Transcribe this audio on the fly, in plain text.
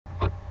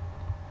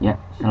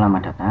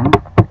Selamat datang.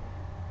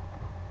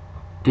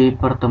 Di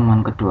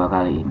pertemuan kedua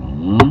kali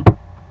ini,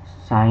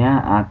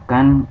 saya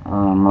akan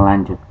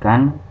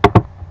melanjutkan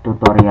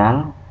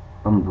tutorial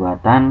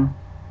pembuatan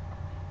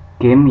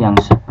game yang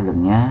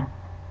sebelumnya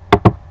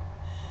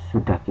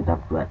sudah kita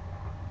buat.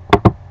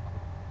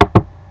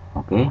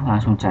 Oke,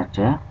 langsung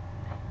saja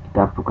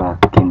kita buka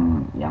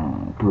game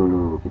yang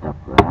dulu kita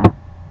buat.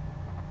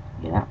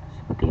 Ya,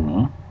 seperti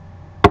ini.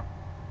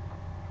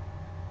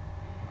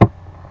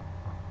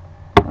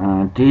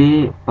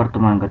 Di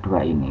pertemuan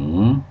kedua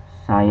ini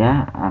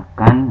saya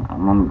akan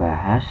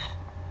membahas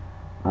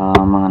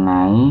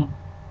mengenai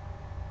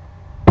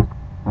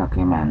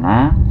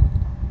bagaimana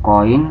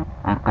koin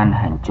akan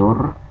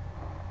hancur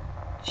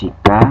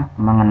jika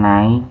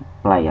mengenai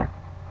player.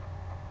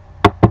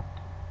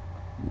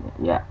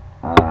 Ya,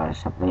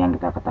 seperti yang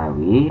kita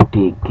ketahui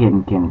di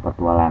game-game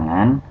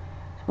petualangan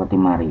seperti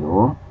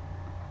Mario,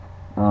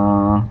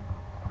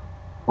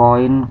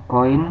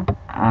 koin-koin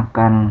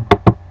akan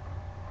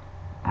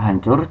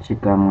hancur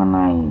jika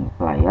mengenai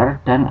player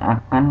dan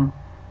akan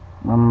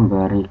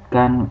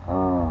memberikan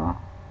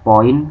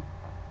poin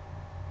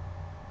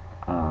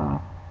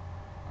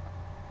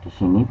di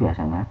sini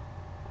biasanya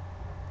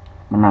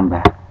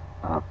menambah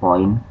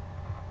poin.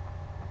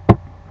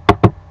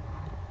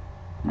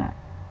 Nah,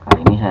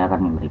 kali ini saya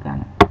akan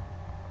memberikan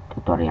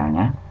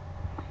tutorialnya.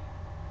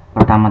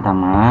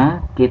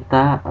 Pertama-tama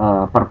kita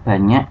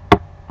perbanyak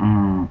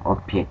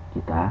objek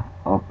kita,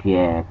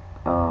 objek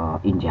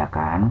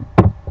injakan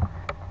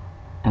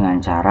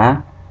dengan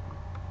cara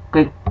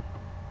klik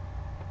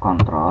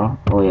kontrol.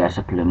 Oh ya,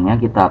 sebelumnya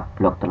kita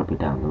blok terlebih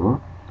dahulu.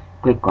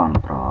 Klik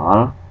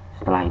kontrol,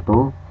 setelah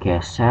itu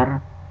geser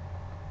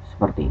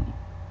seperti ini.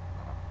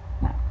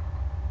 Nah,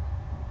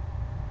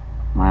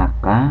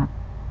 maka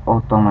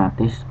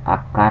otomatis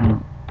akan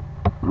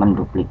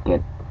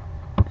menduplikat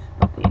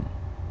seperti ini.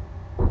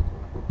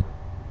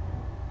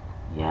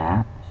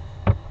 Ya,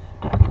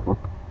 sudah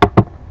cukup.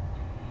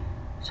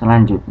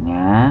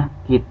 Selanjutnya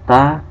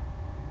kita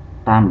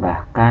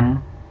tambahkan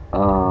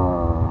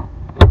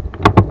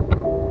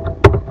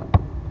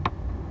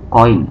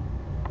koin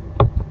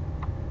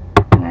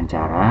dengan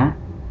cara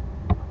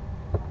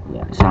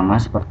ya sama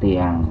seperti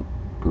yang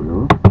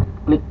dulu.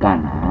 Klik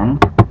kanan,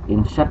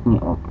 insert new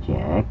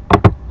object,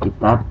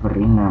 kita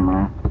beri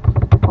nama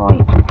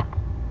koin.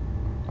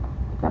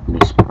 Kita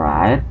pilih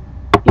sprite,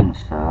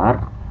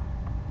 insert.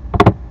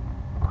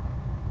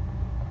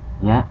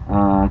 Ya,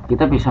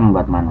 kita bisa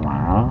membuat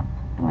manual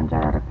dengan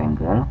cara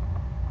rectangle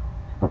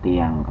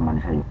seperti yang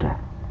kemarin saya sudah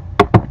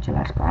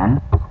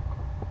jelaskan,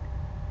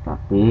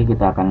 tapi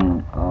kita akan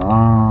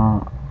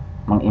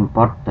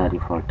mengimport dari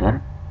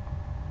folder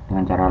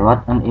dengan cara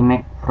load an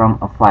image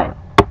from a file.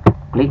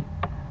 Klik,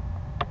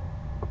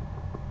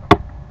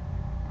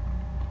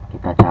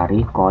 kita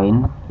cari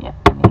koin ya,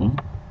 ini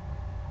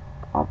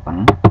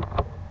open.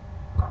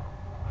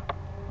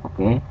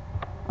 Oke,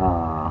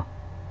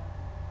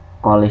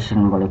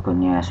 collision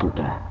polygonnya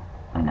sudah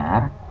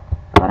benar.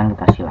 Sekarang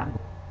kita silang.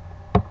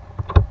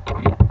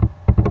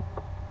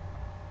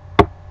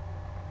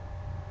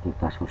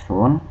 Kita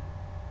susun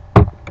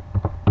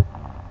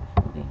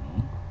seperti ini.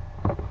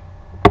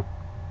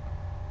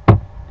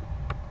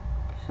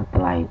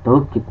 Setelah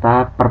itu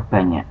kita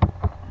perbanyak,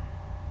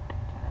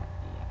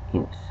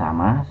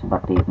 sama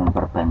seperti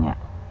memperbanyak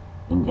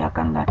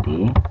injakan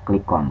tadi.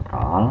 Klik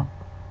kontrol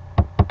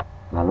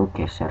lalu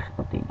geser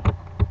seperti ini.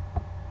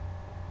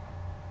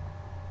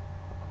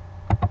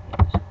 Ya,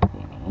 seperti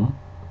ini.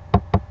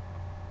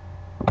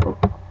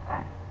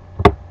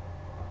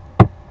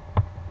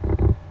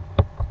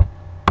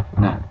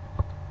 Nah,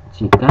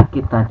 jika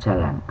kita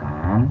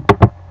jalankan,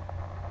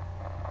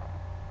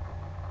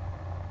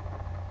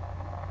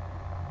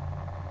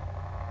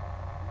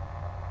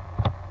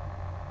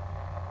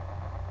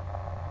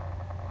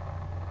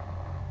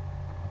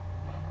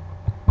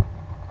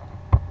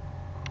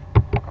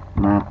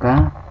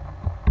 maka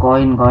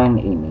koin-koin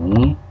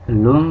ini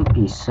belum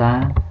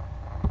bisa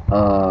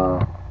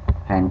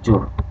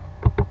hancur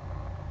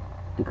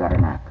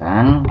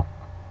dikarenakan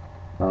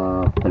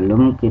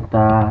belum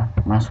kita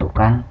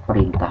masukkan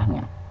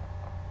perintahnya.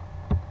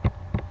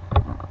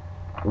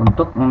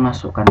 Untuk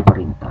memasukkan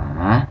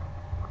perintah,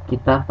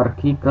 kita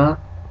pergi ke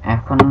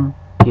event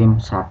game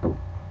 1.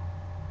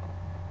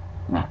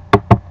 Nah,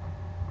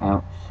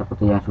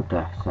 seperti yang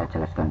sudah saya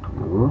jelaskan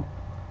dulu,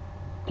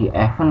 di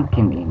event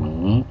game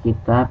ini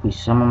kita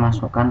bisa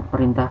memasukkan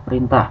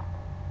perintah-perintah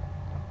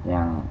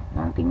yang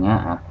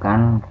nantinya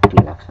akan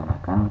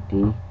dilaksanakan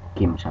di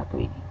game 1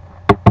 ini.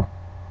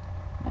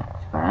 Nah,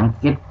 sekarang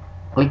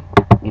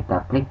kita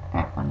klik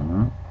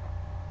event,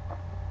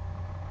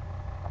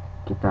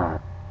 kita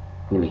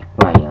pilih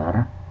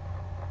player.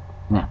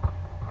 Nah,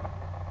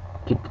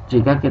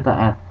 jika kita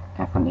add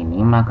event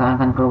ini, maka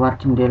akan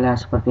keluar jendela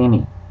seperti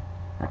ini.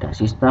 Ada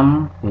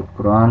sistem,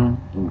 background,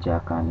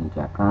 injakan,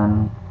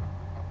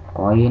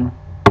 koin.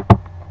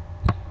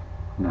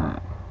 Nah,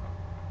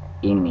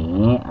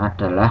 ini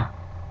adalah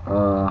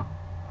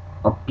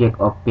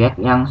objek-objek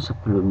yang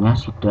sebelumnya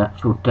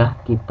sudah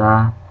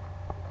kita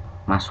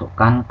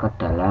masukkan ke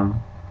dalam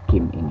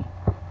game ini.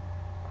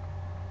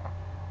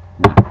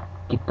 Nah,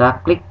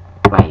 kita klik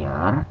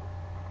player,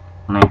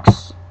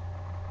 next,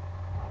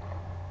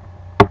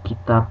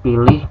 kita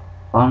pilih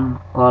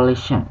on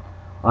collision.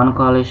 On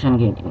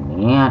collision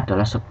ini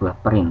adalah sebuah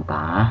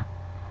perintah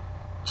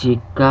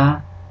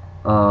jika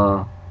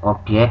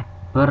objek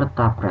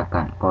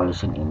bertabrakan.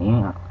 Collision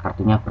ini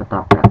artinya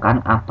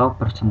bertabrakan atau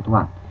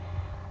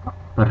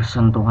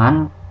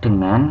bersentuhan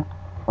dengan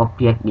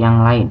objek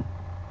yang lain.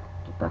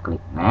 Kita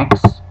klik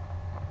next,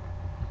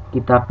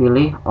 kita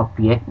pilih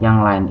objek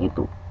yang lain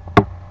itu,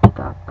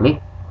 kita klik,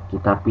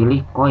 kita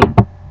pilih koin,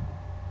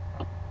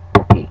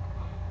 oke,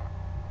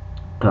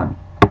 done.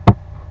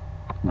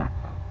 Nah,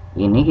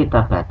 ini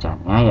kita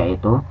bacanya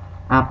yaitu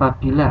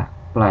apabila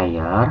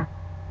player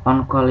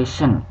on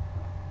collision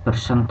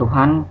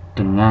bersentuhan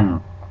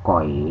dengan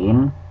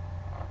koin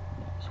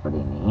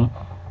seperti ini,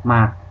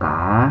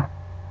 maka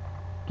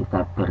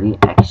kita beri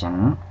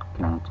action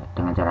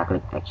dengan cara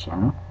klik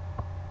action,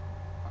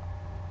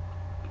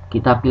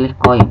 kita pilih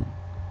koin.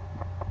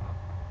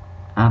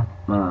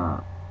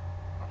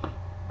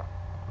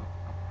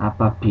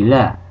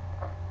 Apabila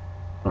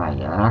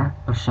player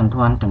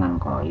bersentuhan dengan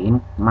koin,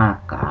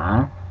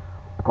 maka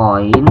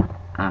koin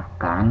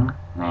akan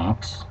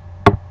next,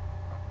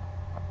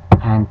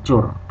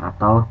 hancur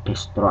atau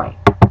destroy,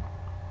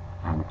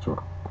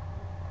 hancur.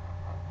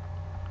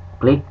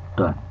 Klik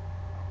done.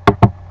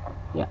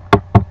 Ya.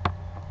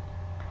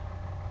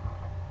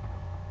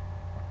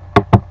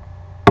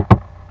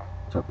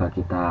 Coba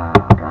kita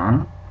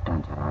run dengan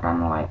cara run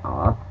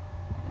layout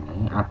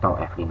ini atau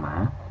F5.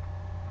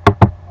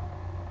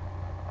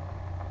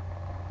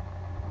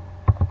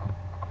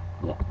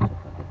 Ya,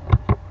 coba kita.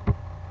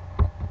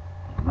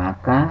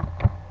 Maka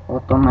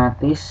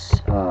otomatis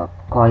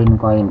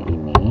koin-koin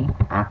ini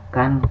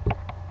akan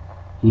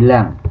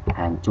hilang,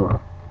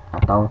 hancur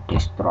atau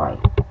destroy.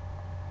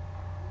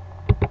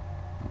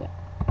 Ya,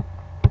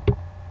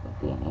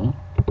 seperti ini.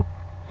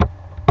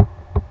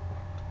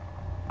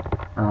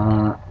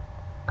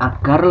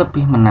 Agar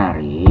lebih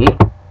menarik,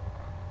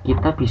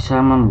 kita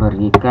bisa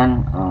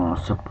memberikan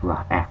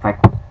sebuah efek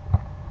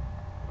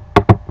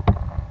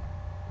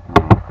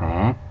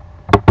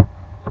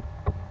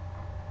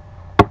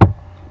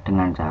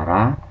dengan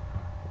cara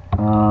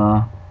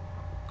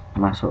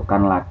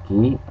masukkan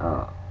lagi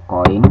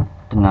koin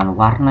dengan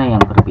warna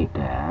yang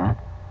berbeda.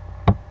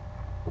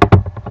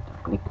 Kita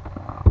klik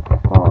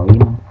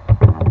koin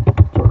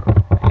hancur.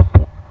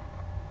 Ya.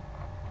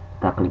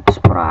 Kita klik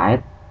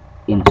sprite,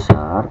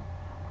 insert.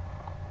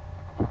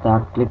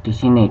 Kita klik di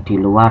sini di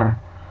luar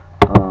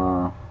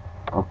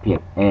objek,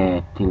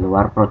 di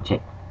luar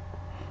project.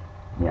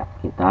 Ya,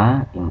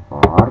 kita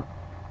import.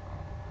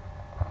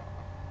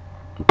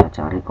 Kita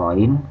cari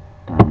koin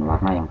dengan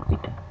warna yang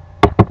berbeda.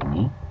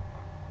 Ini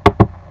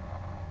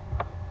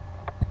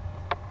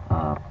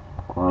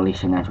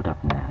collisionnya sudah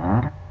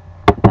benar,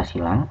 kita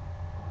silang.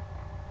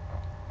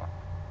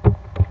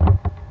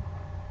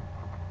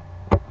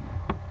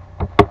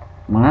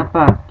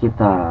 Mengapa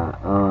kita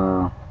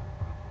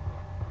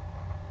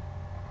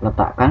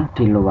letakkan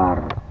di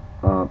luar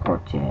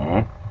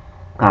project?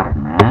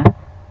 Karena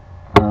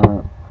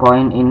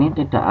koin ini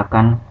tidak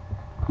akan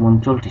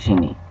muncul di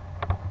sini.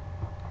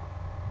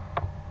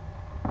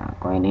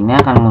 Koin ini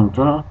akan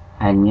muncul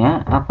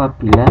hanya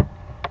apabila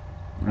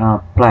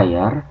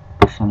player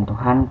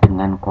bersentuhan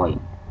dengan koin.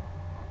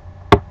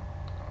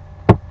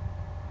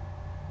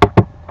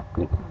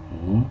 Klik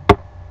ini,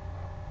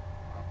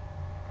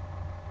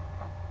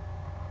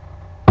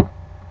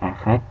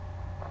 efek,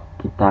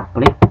 kita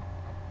klik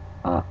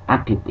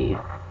aditif,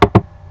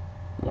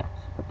 ya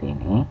seperti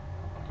ini.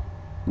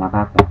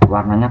 Maka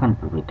warnanya akan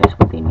berbeda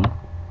seperti ini.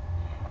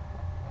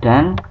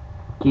 Dan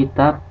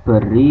kita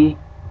beri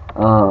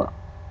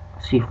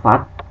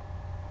sifat,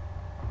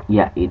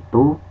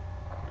 yaitu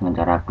dengan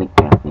cara klik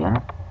behavior,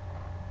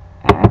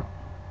 add,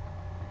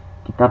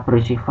 kita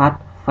beri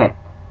sifat fade.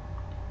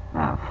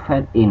 Nah,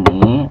 fade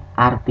ini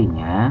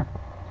artinya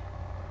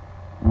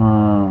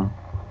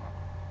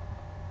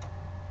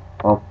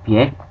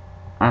objek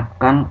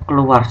akan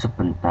keluar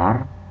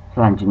sebentar,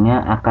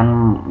 selanjutnya akan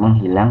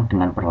menghilang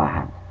dengan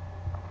perlahan.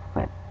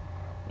 Fade.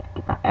 Ya,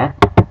 kita add,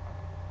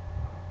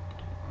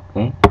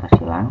 oke, kita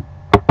silang.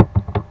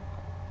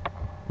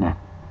 Nah,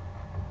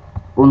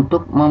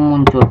 untuk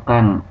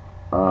memunculkan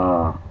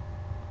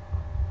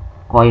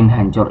koin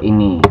hancur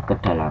ini ke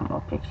dalam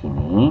objek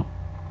sini,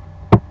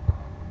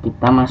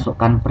 kita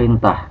masukkan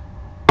perintah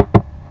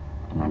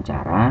dengan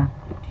cara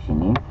di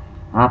sini,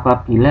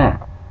 apabila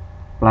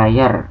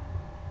player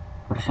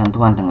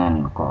bersentuhan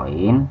dengan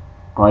koin,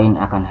 koin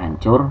akan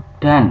hancur,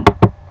 dan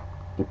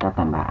kita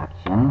tambah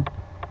action,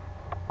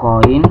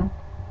 koin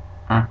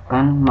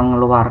akan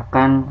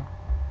mengeluarkan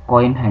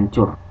koin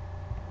hancur.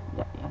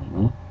 Ya, yang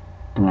ini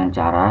dengan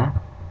cara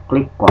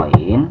klik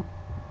koin,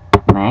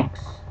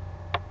 next,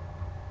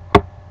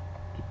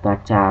 kita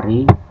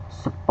cari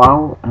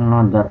spawn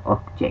another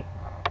object.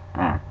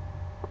 Nah,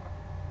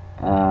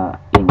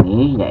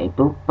 ini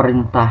yaitu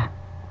perintah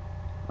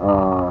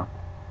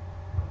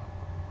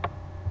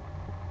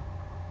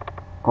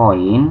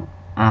koin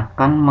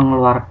akan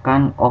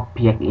mengeluarkan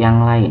objek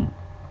yang lain.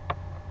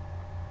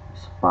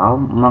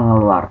 Spawn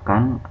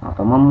mengeluarkan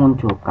atau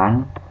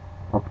memunculkan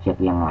objek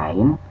yang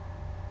lain.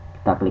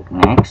 Kita klik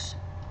next.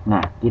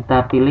 Nah,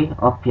 kita pilih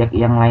objek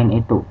yang lain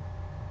itu.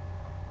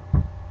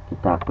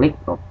 Kita klik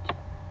objek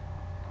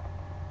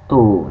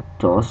to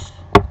choose.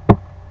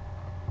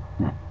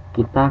 Nah,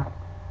 kita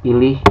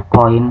pilih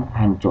koin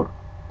hancur.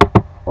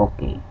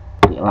 Oke,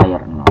 di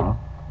layar 0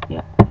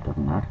 ya, itu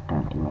benar,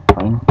 dan ini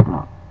koin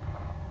 0.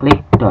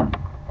 Klik done.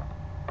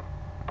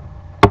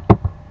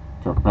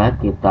 Coba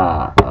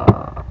kita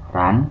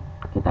run,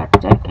 kita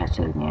cek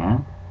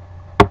hasilnya.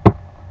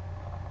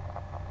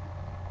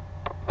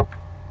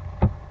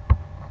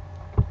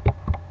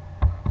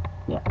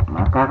 Ya,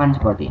 maka akan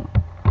seperti ini.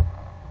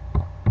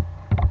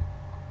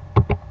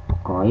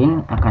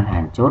 Koin akan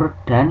hancur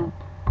dan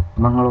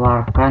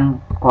mengeluarkan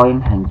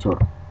koin hancur.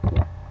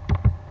 Ya.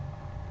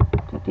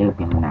 Jadi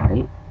lebih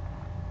menarik.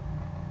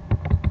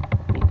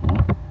 Ini.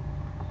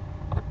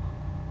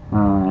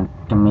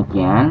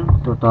 Demikian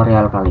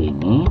tutorial kali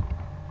ini.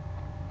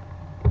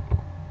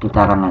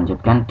 Kita akan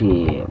lanjutkan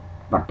di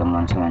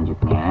pertemuan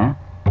selanjutnya.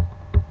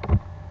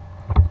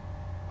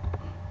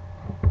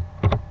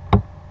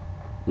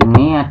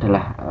 Ini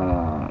adalah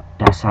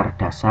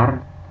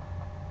dasar-dasar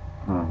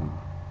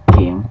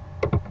game,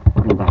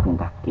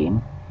 perintah-perintah game.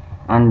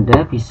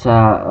 Anda bisa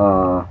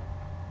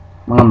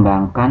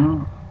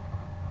mengembangkan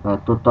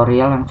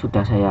tutorial yang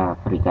sudah saya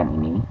berikan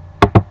ini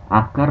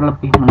agar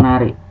lebih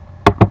menarik.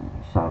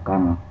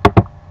 Misalkan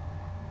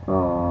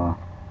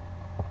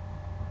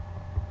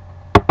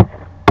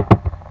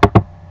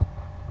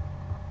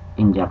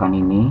injakan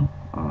ini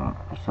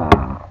bisa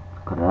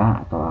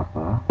gerak atau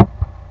apa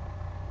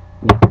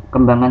ya,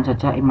 kembangkan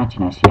saja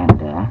imajinasi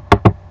Anda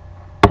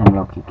dan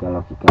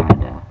logika-logika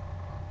Anda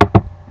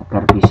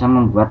agar bisa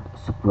membuat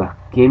sebuah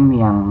game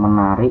yang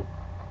menarik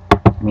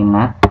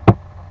minat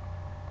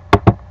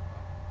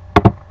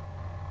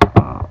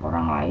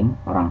orang lain,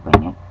 orang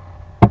banyak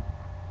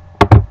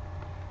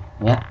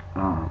ya.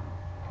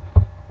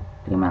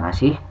 Terima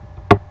kasih,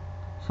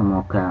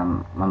 semoga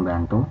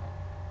membantu.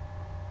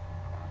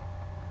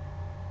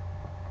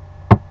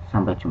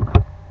 Sampai jumpa.